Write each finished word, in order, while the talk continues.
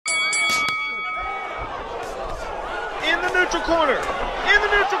neutral corner. In the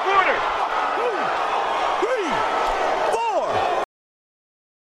neutral corner. 2, 3, 4.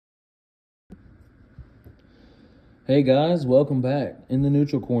 Hey guys, welcome back in the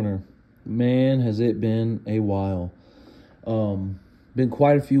neutral corner. Man, has it been a while. Been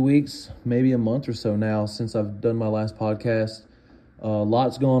quite a few weeks, maybe a month or so now since I've done my last podcast.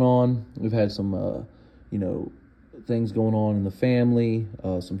 Lots going on. We've had some, things going on in the family,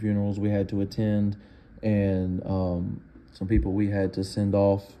 some funerals we had to attend, and some people we had to send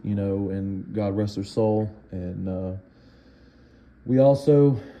off, and God rest their soul. And we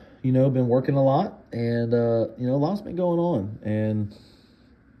also, been working a lot, and, a lot's been going on. And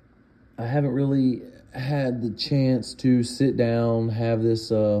I haven't really had the chance to sit down, have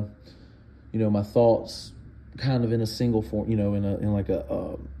this, my thoughts kind of in a single form,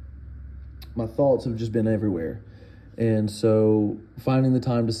 my thoughts have just been everywhere. And so finding the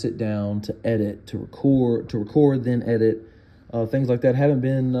time to sit down, to edit, to record, then edit, things like that haven't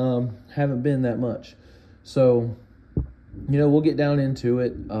been that much. So, we'll get down into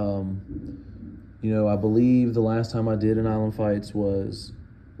it. I believe the last time I did an Island Fights was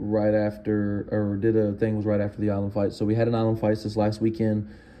right after the Island Fights. So we had an Island Fights this last weekend.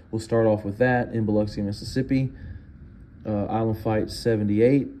 We'll start off with that in Biloxi, Mississippi. Island Fights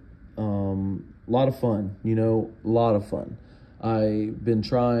 78. A lot of fun, a lot of fun. I've been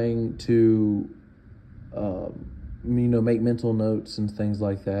trying to, make mental notes and things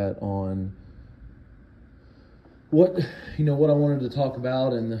like that on what I wanted to talk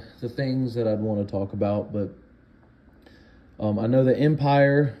about and the things that I'd want to talk about. But I know that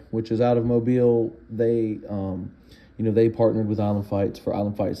Empire, which is out of Mobile, they partnered with Island Fights for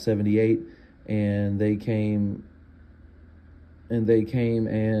Island Fights 78, and they came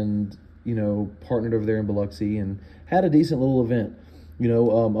and partnered over there in Biloxi and had a decent little event. I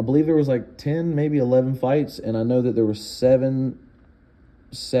believe there was like 10, maybe 11 fights, and I know that there were seven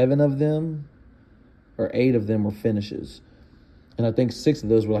of them, or 8 of them were finishes. And I think 6 of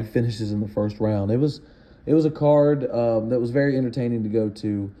those were like finishes in the first round. It was a card that was very entertaining to go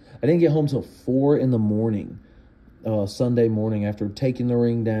to. I didn't get home till 4 a.m, Sunday morning, after taking the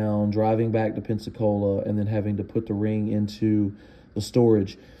ring down, driving back to Pensacola, and then having to put the ring into the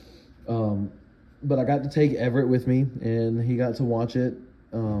storage. But I got to take Everett with me, and he got to watch it.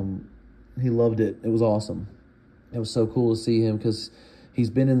 He loved it. It was awesome. It was so cool to see him, because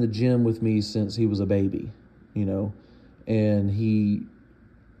he's been in the gym with me since he was a baby, and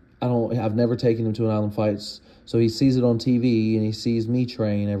I've never taken him to an Island Fights, so he sees it on TV and he sees me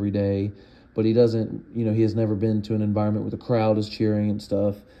train every day, but he doesn't, he has never been to an environment where the crowd is cheering and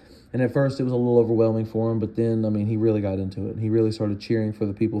stuff. And at first it was a little overwhelming for him, but then, he really got into it. He really started cheering for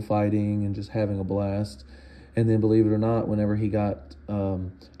the people fighting and just having a blast. And then, believe it or not, whenever he got,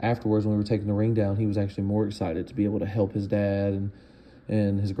 afterwards, when we were taking the ring down, he was actually more excited to be able to help his dad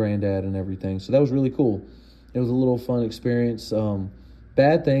and his granddad and everything. So that was really cool. It was a little fun experience.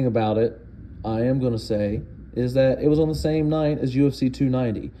 Bad thing about it, I am going to say, is that it was on the same night as UFC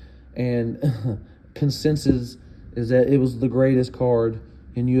 290. And consensus is that it was the greatest card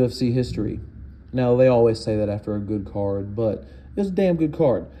in UFC history. Now, they always say that after a good card, but it was a damn good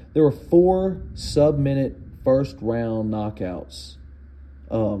card. There were 4 sub-minute first-round knockouts.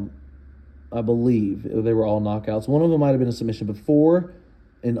 I believe they were all knockouts. One of them might have been a submission, but 4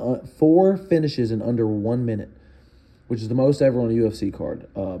 finishes in under 1 minute, which is the most ever on a UFC card.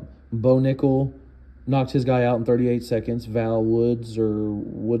 Bo Nickel knocked his guy out in 38 seconds. Val Woods, or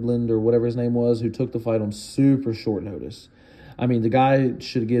Woodland, or whatever his name was, who took the fight on super short notice. The guy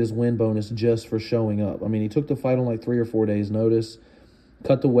should get his win bonus just for showing up. He took the fight on like 3 or 4 days' notice,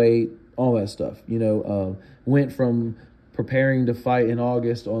 cut the weight, all that stuff. Went from preparing to fight in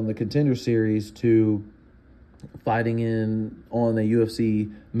August on the Contender Series to fighting on the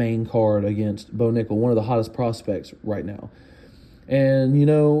UFC main card against Bo Nickel, one of the hottest prospects right now.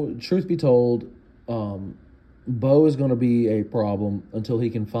 And, truth be told, Bo is going to be a problem until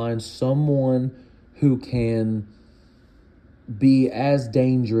he can find someone who can be as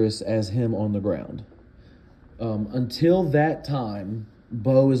dangerous as him on the ground. Until that time,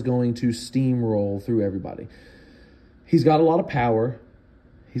 Bo is going to steamroll through everybody. He's got a lot of power.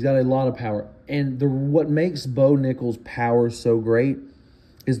 And what makes Bo Nickel's power so great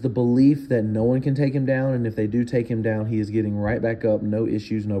is the belief that no one can take him down, and if they do take him down, he is getting right back up, no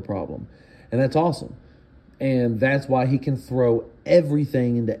issues, no problem. And that's awesome. And that's why he can throw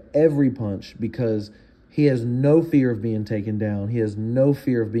everything into every punch, because he has no fear of being taken down. He has no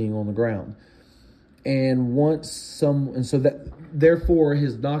fear of being on the ground. Therefore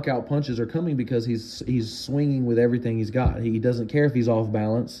his knockout punches are coming because he's swinging with everything he's got. He doesn't care if he's off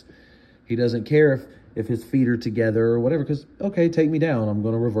balance. He doesn't care if his feet are together or whatever, because, okay, take me down. I'm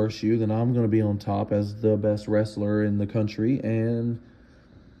going to reverse you. Then I'm going to be on top as the best wrestler in the country. And,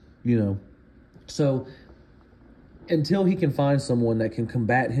 so until he can find someone that can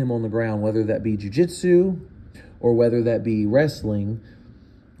combat him on the ground, whether that be jiu-jitsu or whether that be wrestling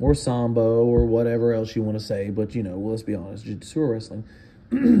or sambo or whatever else you want to say, but, well, let's be honest, jiu-jitsu or wrestling,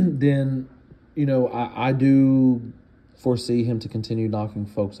 then, I do foresee him to continue knocking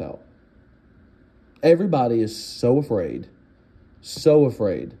folks out. Everybody is so afraid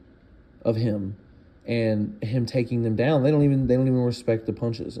of him and him taking them down. They don't even respect the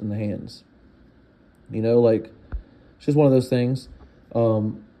punches in the hands. It's just one of those things.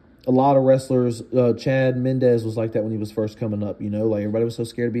 A lot of wrestlers, Chad Mendez was like that when he was first coming up, everybody was so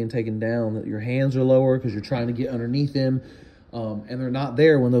scared of being taken down that your hands are lower because you're trying to get underneath him, and they're not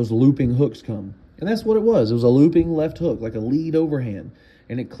there when those looping hooks come. And that's what it was. It was a looping left hook, like a lead overhand.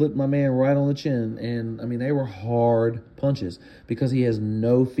 And it clipped my man right on the chin. And, they were hard punches because he has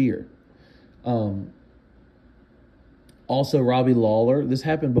no fear. Also, Robbie Lawler. This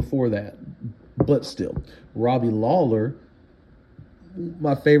happened before that. But still, Robbie Lawler,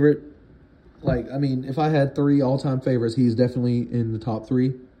 my favorite, if I had 3 all-time favorites, he's definitely in the top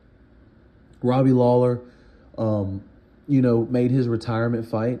 3. Robbie Lawler, made his retirement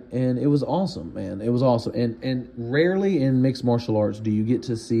fight, and it was awesome, man. It was awesome. And rarely in mixed martial arts do you get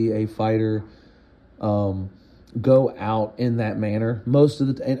to see a fighter go out in that manner. Most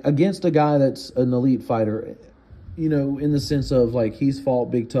of the and against a guy that's an elite fighter, in the sense of, he's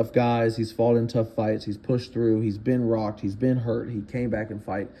fought big, tough guys. He's fought in tough fights. He's pushed through. He's been rocked. He's been hurt. He came back and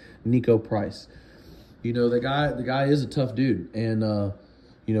fight Nico Price. The guy is a tough dude. And,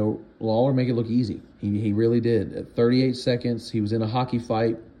 Lawler make it look easy. He really did. At 38 seconds, he was in a hockey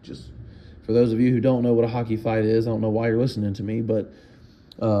fight. Just for those of you who don't know what a hockey fight is, I don't know why you're listening to me, but,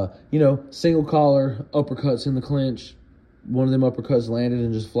 single collar, uppercuts in the clinch. One of them uppercuts landed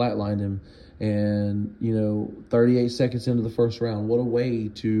and just flatlined him. And, 38 seconds into the first round, what a way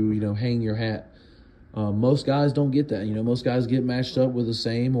to, hang your hat. Most guys don't get that. Most guys get matched up with the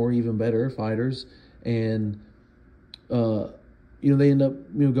same or even better fighters. And, they end up,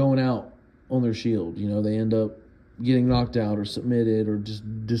 going out on their shield. They end up getting knocked out or submitted or just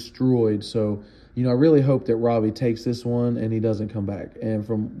destroyed. So, I really hope that Robbie takes this one and he doesn't come back. And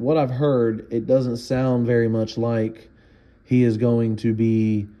from what I've heard, it doesn't sound very much like he is going to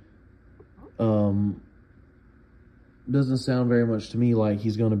be, doesn't sound very much to me like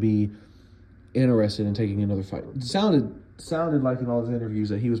he's going to be interested in taking another fight. It sounded like in all his interviews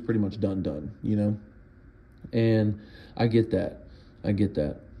that he was pretty much done, and I get that.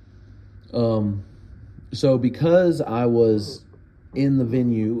 So because I was in the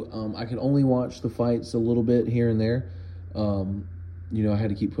venue, I could only watch the fights a little bit here and there. I had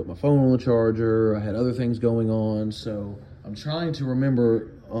to keep putting my phone on the charger. I had other things going on. So I'm trying to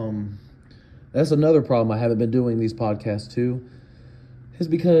remember. That's another problem I haven't been doing these podcasts too, is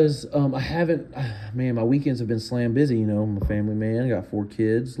because I haven't, my weekends have been slam busy. I'm a family man, I got 4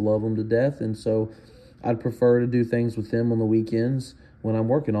 kids, love them to death. And so I'd prefer to do things with them on the weekends when I'm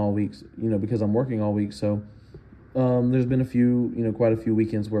working all week, because I'm working all week. So there's been quite a few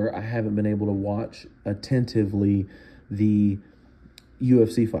weekends where I haven't been able to watch attentively the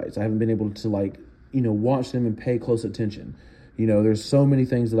UFC fights. I haven't been able to watch them and pay close attention. There's so many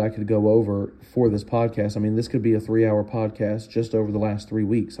things that I could go over for this podcast. This could be a 3-hour podcast just over the last 3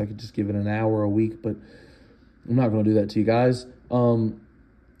 weeks. I could just give it an hour a week, but I'm not going to do that to you guys.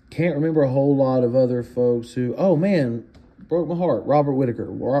 Can't remember a whole lot of other folks who, broke my heart. Rob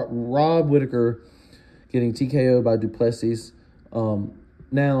Whittaker getting TKO'd by Duplessis.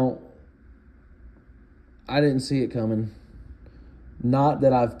 Now, I didn't see it coming. Not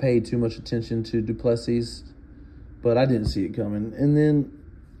that I've paid too much attention to Duplessis, but I didn't see it coming. And then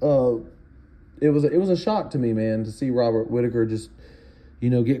it was a shock to me, man, to see Robert Whittaker just,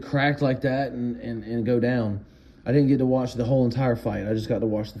 get cracked like that and go down. I didn't get to watch the whole entire fight. I just got to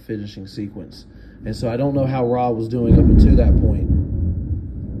watch the finishing sequence. And so I don't know how Rob was doing up until that point.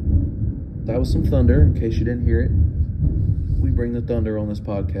 That was some thunder, in case you didn't hear it. We bring the thunder on this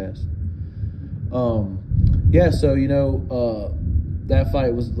podcast. That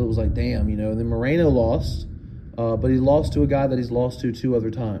fight was like, damn, and then Moreno lost. But he lost to a guy that he's lost to 2 other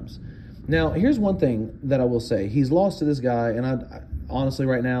times. Now, here's one thing that I will say. He's lost to this guy, and I honestly,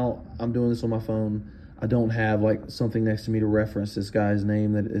 right now, I'm doing this on my phone. I don't have, something next to me to reference this guy's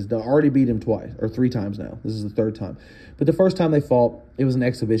name that is already beat him twice, or 3 times now. This is the 3rd time. But the first time they fought, it was an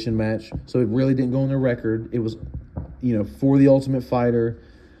exhibition match, so it really didn't go on their record. It was, for the Ultimate Fighter.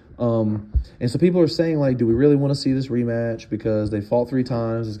 And so people are saying, like, do we really want to see this rematch because they fought 3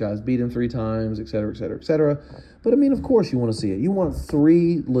 times, this guy's beat him 3 times, et cetera, et cetera, et cetera. But, I mean, of course you want to see it. You want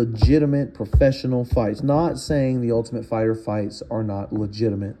 3 legitimate professional fights. Not saying the Ultimate Fighter fights are not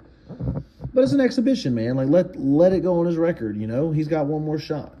legitimate. But it's an exhibition, man. Like, let it go on his record, you know? He's got one more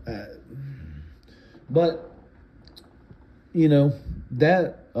shot. But, you know,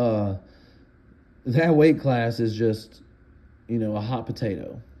 that weight class is just, you know, a hot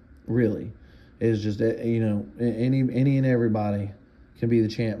potato, really. It's just, you know, any and everybody can be the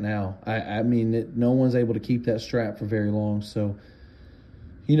champ now. I mean, no one's able to keep that strap for very long. So,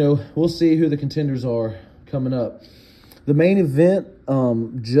 you know, we'll see who the contenders are coming up. The main event,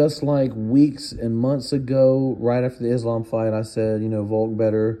 just like weeks and months ago, right after the Islam fight, I said, you know, Volk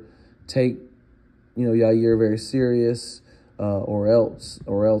better take, you know, Yair very serious, or else.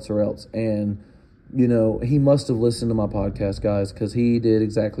 And, you know, he must have listened to my podcast, guys, because he did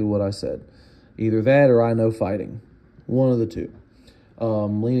exactly what I said. Either that or I know fighting. One of the two.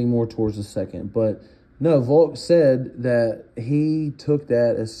 Leaning more towards the second. But, no, Volk said that he took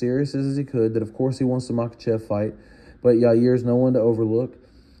that as serious as he could, that of course he wants the Makhachev fight, but Yair's no one to overlook,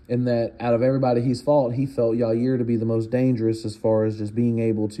 and that out of everybody he's fought, he felt Yair to be the most dangerous as far as just being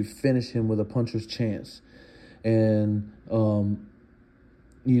able to finish him with a puncher's chance. And,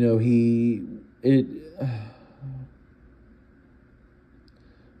 you know,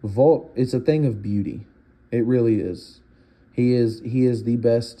 Volk, it's a thing of beauty. It really is. He is the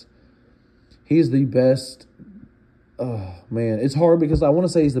best. He is the best. Oh, man. It's hard because I want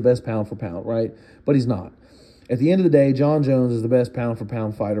to say he's the best pound for pound, right? But he's not. At the end of the day, Jon Jones is the best pound for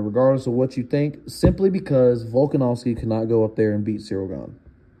pound fighter, regardless of what you think, simply because Volkanovski could not go up there and beat Cyril Gane.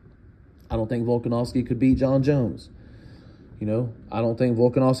 I don't think Volkanovski could beat Jon Jones. You know, I don't think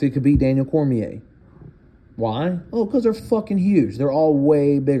Volkanovski could beat Daniel Cormier. Why? Oh, because they're fucking huge. They're all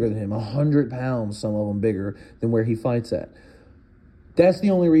way bigger than him. 100 pounds, some of them bigger than where he fights at. That's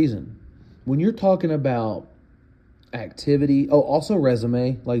the only reason. When you're talking about activity, also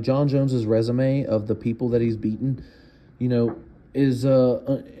resume, like Jon Jones's resume of the people that he's beaten, you know, is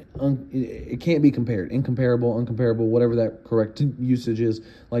it can't be compared. Incomparable, uncomparable, whatever that correct usage is.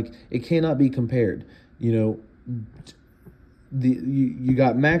 Like, it cannot be compared. You know, you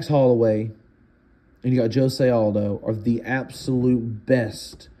got Max Holloway and you got Jose Aldo are the absolute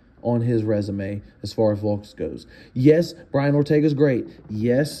best on his resume as far as Volks goes. Yes, Brian Ortega's great.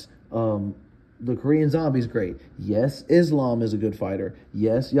 Yes, the Korean Zombie's great. Yes, Islam is a good fighter.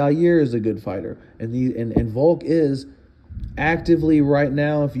 Yes, Yair is a good fighter. And Volk is actively right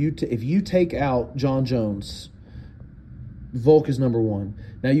now, if you take out Jon Jones, Volk is number 1.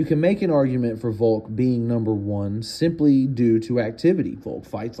 Now, you can make an argument for Volk being number 1 simply due to activity. Volk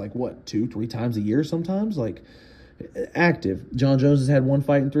fights like, 2-3 times a year sometimes? Like, active. Jon Jones has had 1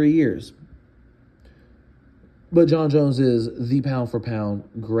 fight in 3 years. But Jon Jones is the pound-for-pound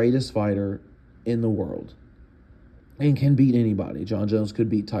greatest fighter in the world and can beat anybody. Jon Jones could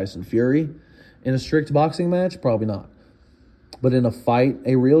beat Tyson Fury. In a strict boxing match, probably not. But in a fight,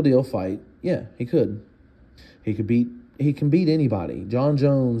 a real deal fight, yeah, he could. He can beat anybody. Jon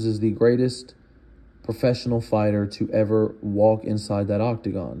Jones is the greatest professional fighter to ever walk inside that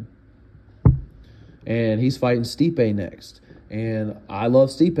octagon. And he's fighting Stipe next. And I love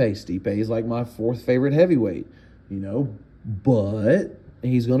Stipe. Stipe is like my 4th favorite heavyweight, you know. But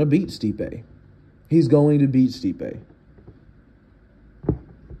he's going to beat Stipe. He's going to beat Stipe.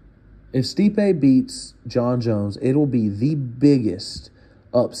 If Stipe beats Jon Jones, it'll be the biggest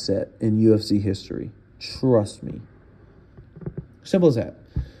upset in UFC history. Trust me. Simple as that.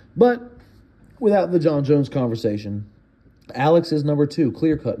 But without the Jon Jones conversation, Alex is number 2.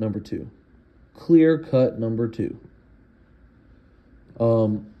 Clear-cut number 2. Clear-cut number 2.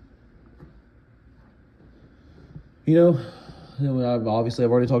 You know, I've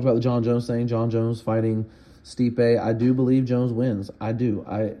already talked about the Jon Jones thing. Jon Jones fighting Stipe. I do believe Jones wins. I do.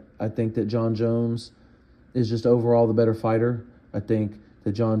 I think that Jon Jones is just overall the better fighter. I think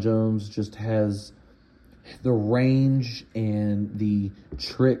that Jon Jones just has the range and the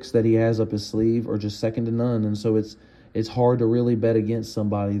tricks that he has up his sleeve are just second to none. And so it's hard to really bet against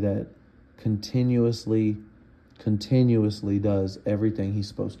somebody that continuously does everything he's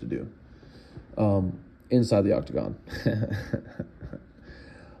supposed to do inside the octagon.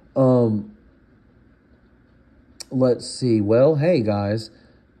 Let's see. Well, hey, guys.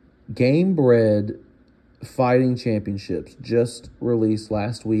 Game Bred Fighting Championships just released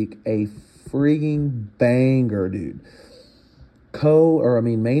last week. A freaking banger, dude.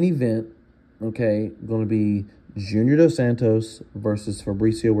 Main event, okay, going to be Junior Dos Santos versus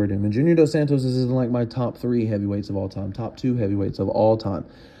Fabricio Werdum. And Junior Dos Santos is in like my top 3 heavyweights of all time, top 2 heavyweights of all time.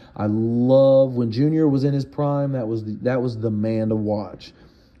 I love when Junior was in his prime. That was the man to watch.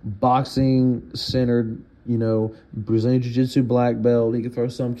 Boxing centered, Brazilian Jiu-Jitsu black belt. He could throw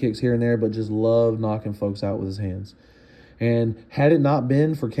some kicks here and there, but just loved knocking folks out with his hands. And had it not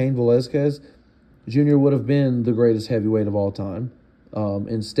been for Cain Velasquez, Junior would have been the greatest heavyweight of all time.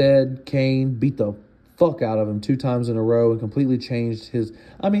 Instead, Cain beat the fuck out of him 2 times in a row and completely changed his...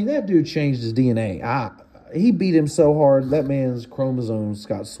 that dude changed his DNA. He beat him so hard, that man's chromosomes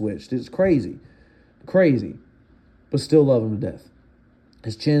got switched. It's crazy. Crazy. But still love him to death.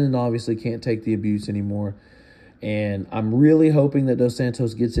 His chin obviously can't take the abuse anymore. And I'm really hoping that Dos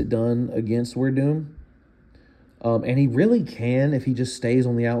Santos gets it done against Werdum. And he really can if he just stays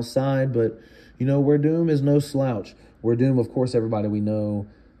on the outside. But, Werdum is no slouch. Werdum, of course, everybody knows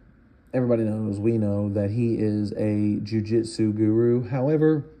that he is a jiu-jitsu guru.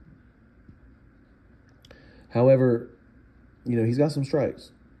 However, he's got some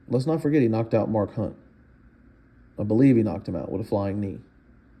strikes. Let's not forget he knocked out Mark Hunt. I believe he knocked him out with a flying knee.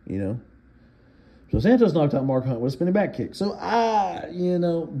 So Santos knocked out Mark Hunt with a spinning back kick. So,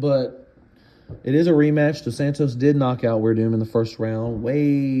 but it is a rematch. Dos Santos did knock out Werdum in the first round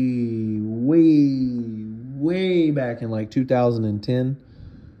way back in like 2010.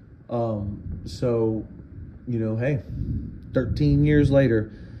 Hey, 13 years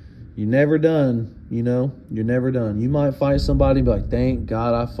later, you're never done. You're never done. You might fight somebody and be like, thank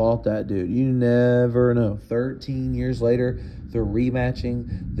God I fought that dude. You never know. 13 years later, they're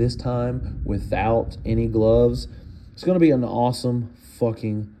rematching, this time without any gloves. It's going to be an awesome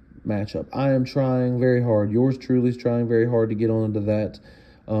fucking matchup. I am trying very hard. Yours truly is trying very hard to get onto that.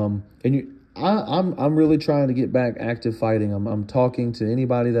 I'm really trying to get back active fighting. I'm talking to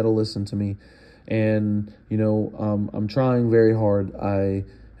anybody that'll listen to me. And, I'm trying very hard. I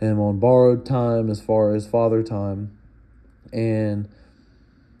am on borrowed time as far as father time. And,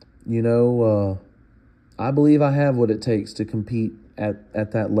 I believe I have what it takes to compete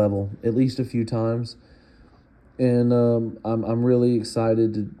at that level, at least a few times. And I'm really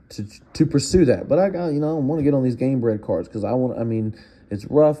excited to pursue that. But I want to get on these game bread cards because it's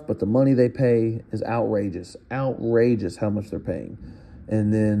rough, but the money they pay is outrageous. Outrageous how much they're paying.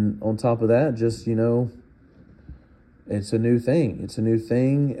 And then on top of that, just, it's a new thing. It's a new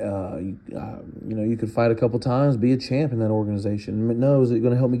thing. You could fight a couple times, be a champ in that organization. No, is it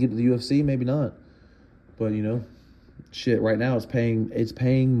going to help me get to the UFC? Maybe not. But, right now it's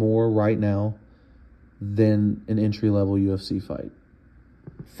paying more right now than an entry-level UFC fight.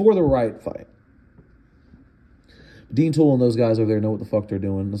 For the right fight. Dean Toole and those guys over there know what the fuck they're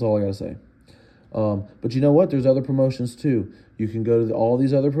doing. That's all I got to say. But you know what? There's other promotions too. You can go to all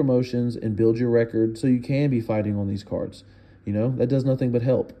these other promotions and build your record so you can be fighting on these cards. That does nothing but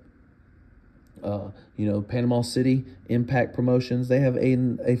help. Panama City, Impact Promotions, they have a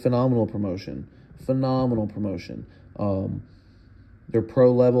phenomenal promotion. Their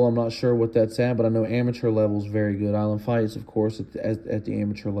pro level, I'm not sure what that's at, but I know amateur level is very good. Island Fights, of course, at the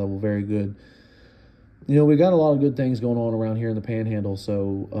amateur level, very good. We got a lot of good things going on around here in the Panhandle,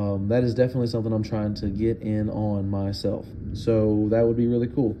 so that is definitely something I'm trying to get in on myself. So that would be really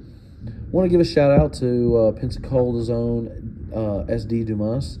cool. Want to give a shout out to Pensacola's own SD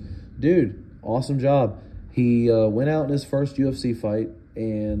Dumas. Dude, awesome job. He went out in his first UFC fight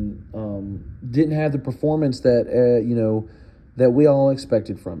and didn't have the performance that that we all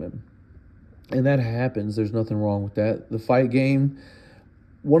expected from him. And that happens. There's nothing wrong with that. The fight game,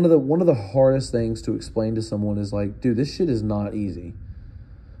 one of the hardest things to explain to someone is like, dude, this shit is not easy.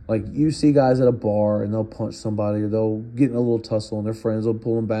 Like, you see guys at a bar and they'll punch somebody or they'll get in a little tussle and their friends will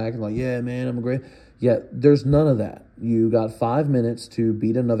pull them back and like, yeah, man, I'm great. Yeah, there's none of that. You got 5 minutes to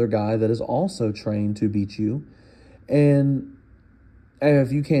beat another guy that is also trained to beat you. And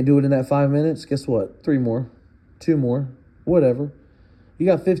if you can't do it in that 5 minutes, guess what? 3 more, 2 more, whatever. You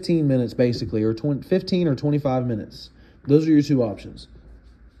got 15 minutes basically, or 15 or 25 minutes. Those are your 2 options.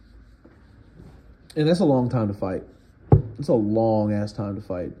 And that's a long time to fight. It's a long-ass time to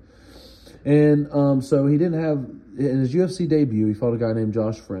fight. And so he didn't have, in his UFC debut, he fought a guy named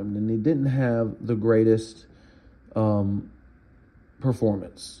Josh Fremd, and he didn't have the greatest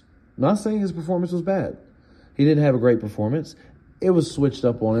performance. Not saying his performance was bad. He didn't have a great performance. It was switched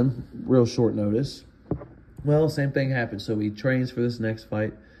up on him real short notice. Well, same thing happened. So he trains for this next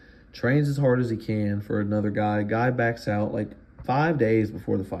fight, trains as hard as he can for another guy. Guy backs out like 5 days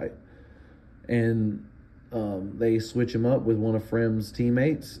before the fight. And they switch him up with one of Fremd's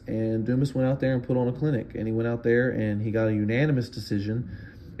teammates, and Dumas went out there and put on a clinic. And he went out there and he got a unanimous decision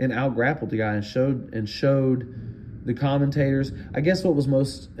and out-grappled the guy and showed the commentators. I guess what was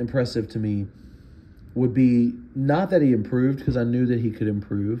most impressive to me would be not that he improved, because I knew that he could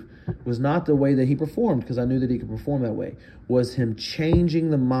improve, was not the way that he performed, because I knew that he could perform that way, was him changing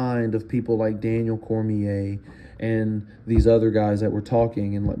the mind of people like Daniel Cormier and these other guys that were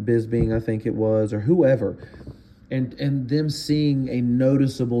talking, and like Bisping, I think it was, or whoever, and them seeing a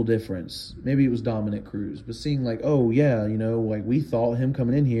noticeable difference. Maybe it was Dominic Cruz, but seeing like, oh yeah, like we thought him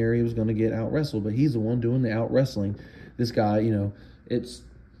coming in here, he was going to get out wrestled, but he's the one doing the out wrestling. This guy, it's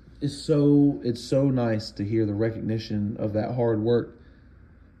so nice to hear the recognition of that hard work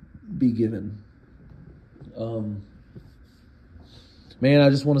be given. Man, I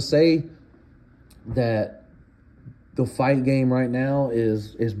just want to say that the fight game right now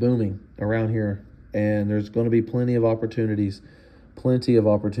is booming around here, and there's going to be plenty of opportunities.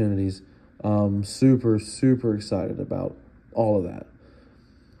 Super, super excited about all of that.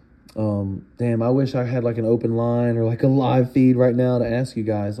 Damn, I wish I had like an open line or like a live feed right now to ask you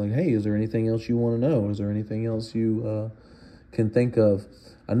guys, like, hey, is there anything else you want to know? Is there anything else you can think of?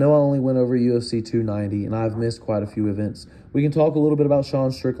 I know I only went over UFC 290, and I've missed quite a few events. We can talk a little bit about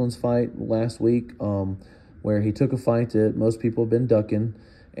Sean Strickland's fight last week, where he took a fight that most people have been ducking,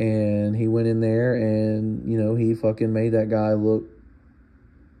 and he went in there and, he fucking made that guy look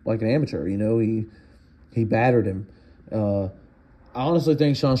like an amateur. He battered him. I honestly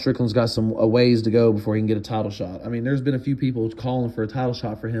think Sean Strickland's got some ways to go before he can get a title shot. I mean, there's been a few people calling for a title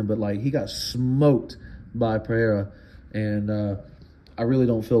shot for him, but like he got smoked by Pereira, and I really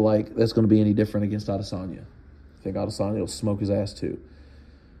don't feel like that's going to be any different against Adesanya. I think Adesanya will smoke his ass too.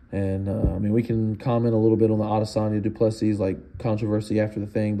 And I mean, we can comment a little bit on the Adesanya Duplessis like controversy after the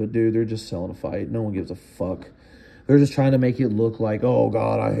thing, but dude, they're just selling a fight. No one gives a fuck. They're just trying to make it look like, oh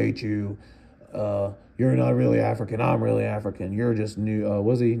God, I hate you. You're not really African. I'm really African. You're just New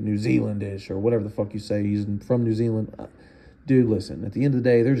Zealandish or whatever the fuck you say. He's from New Zealand. Dude, listen, at the end of the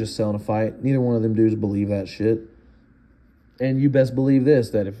day, they're just selling a fight. Neither one of them dudes believe that shit. And you best believe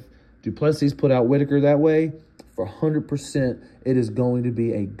this, that if Duplessis put out Whitaker that way, for 100%, it is going to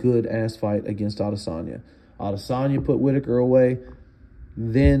be a good-ass fight against Adesanya. Adesanya put Whitaker away.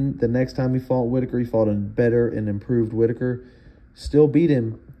 Then the next time he fought Whitaker, he fought a better and improved Whitaker. Still beat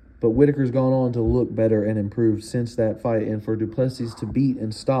him, but Whitaker's gone on to look better and improved since that fight. And for Duplessis to beat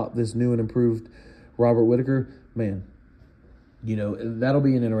and stop this new and improved Robert Whitaker, man, that'll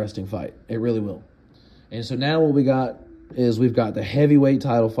be an interesting fight. It really will. And so now what we got is we've got the heavyweight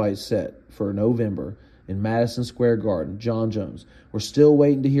title fight set for November in Madison Square Garden, John Jones. We're still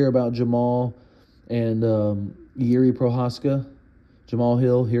waiting to hear about Jamal and Yuri Prohaska. Jamal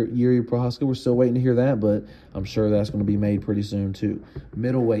Hill, Yuri Prohaska, we're still waiting to hear that, but I'm sure that's going to be made pretty soon too.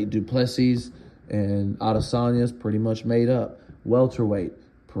 Middleweight, Duplessis and Adesanya's pretty much made up. Welterweight,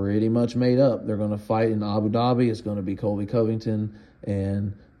 pretty much made up. They're going to fight in Abu Dhabi. It's going to be Colby Covington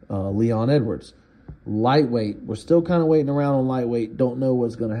and Leon Edwards. Lightweight, we're still kind of waiting around on lightweight. Don't know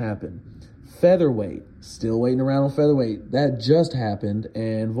what's going to happen. Featherweight, still waiting around on featherweight. That just happened,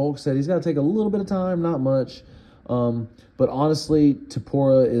 and Volks said he's got to take a little bit of time, not much. But honestly,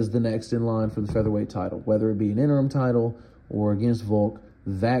 Tapora is the next in line for the featherweight title. Whether it be an interim title or against Volk,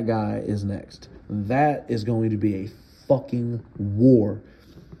 that guy is next. That is going to be a fucking war.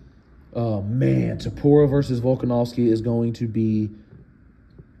 Man, Tapora versus Volkanovski is going to be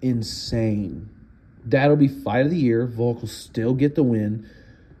insane. That'll be fight of the year. Volk will still get the win.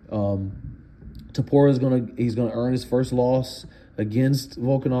 Tapora is gonna earn his first loss against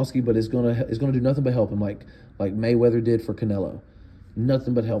Volkanovski, but it's gonna do nothing but help him, like Mayweather did for Canelo.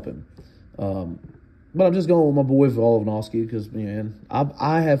 Nothing but help him. But I'm just going with my boy Volkanovski because, man,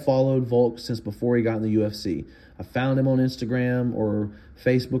 I have followed Volk since before he got in the UFC. I found him on Instagram or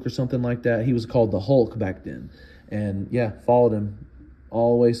Facebook or something like that. He was called the Hulk back then. And, yeah, followed him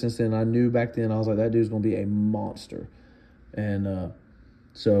all the way since then. I knew back then, I was like, that dude's going to be a monster. And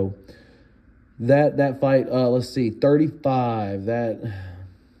so that fight, let's see, 35, that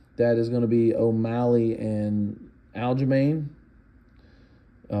is going to be O'Malley and Aljamain.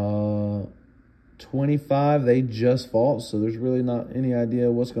 25, they just fought, so there's really not any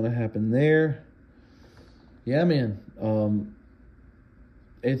idea what's going to happen there. Yeah, man.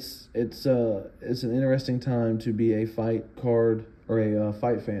 It's an interesting time to be a fight card or a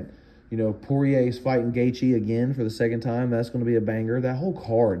fight fan. Poirier's fighting Gaethje again for the second time. That's going to be a banger. That whole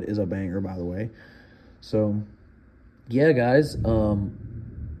card is a banger, by the way. So, yeah, guys. I'm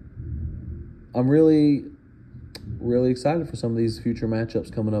really excited for some of these future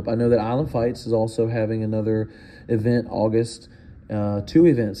matchups coming up. I know that Island Fights is also having another event August, 2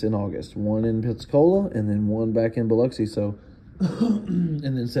 events in August, one in Pensacola and then one back in Biloxi. So, and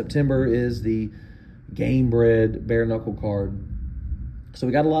then September is the Game Bred Bare Knuckle card So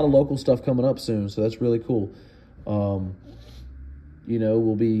we got a lot of local stuff coming up soon, so that's really cool. We'll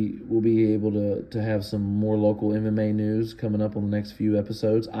be able to have some more local MMA news coming up on the next few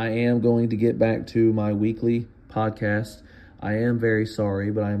episodes. I am going to get back to my weekly podcast. I am very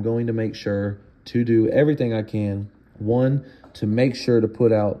sorry, but I am going to make sure to do everything I can. One, to make sure to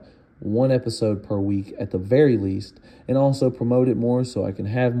put out one episode per week at the very least, and also promote it more so I can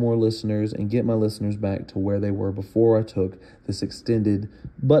have more listeners and get my listeners back to where they were before I took this extended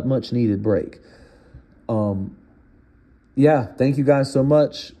but much needed break. Thank you guys so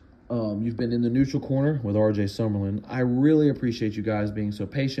much. You've been in the Neutral Corner with RJ Summerlin. I really appreciate you guys being so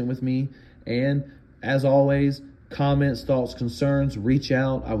patient with me. And as always, comments, thoughts, concerns, reach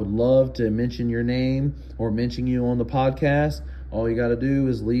out. I would love to mention your name or mention you on the podcast. All you got to do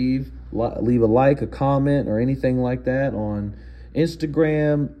is leave a like, a comment, or anything like that on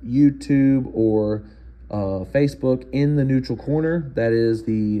Instagram, YouTube, or Facebook, In the Neutral Corner. That is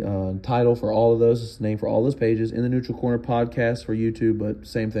the title for all of those. It's the name for all those pages. In the Neutral Corner podcast for YouTube, but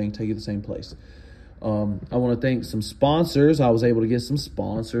same thing, take you to the same place. I want to thank some sponsors. I was able to get some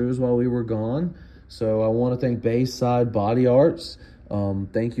sponsors while we were gone. So I want to thank Bayside Body Arts.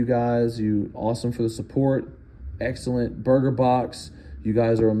 Thank you guys. You awesome for the support. Excellent. Burger Box. You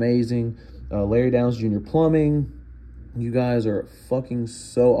guys are amazing. Larry Downs Jr. Plumbing. You guys are fucking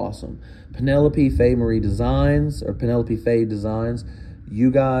so awesome. Penelope Faye Designs. You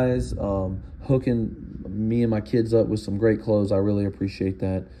guys hooking me and my kids up with some great clothes. I really appreciate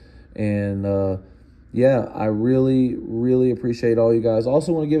that. And I really, really appreciate all you guys.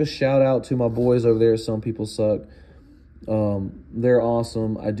 Also want to give a shout out to my boys over there, Some People Suck. They're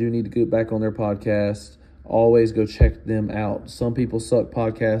awesome. I do need to get back on their podcast. Always go check them out. Some People Suck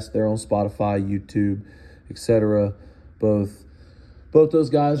podcast. They're on Spotify, YouTube, etc. Both those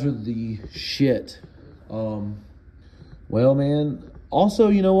guys are the shit. Man. Also,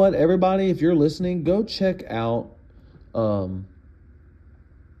 you know what? Everybody, if you're listening, go check out the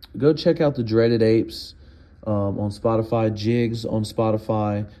Dreaded Apes on Spotify. Jigs on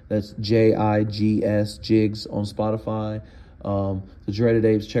Spotify. That's JIGS, Jigs on Spotify. The Dreaded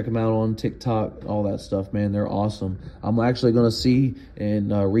Apes, check them out on TikTok, all that stuff, man. They're awesome. I'm actually going to see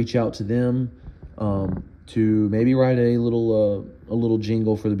and reach out to them to maybe write a little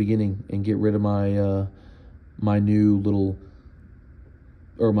jingle for the beginning and get rid of my my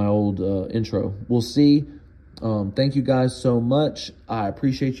old intro. We'll see. Thank you guys so much. I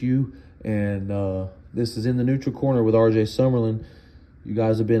appreciate you. And this is In the Neutral Corner with RJ Summerlin. You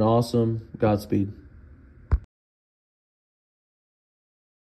guys have been awesome. Godspeed.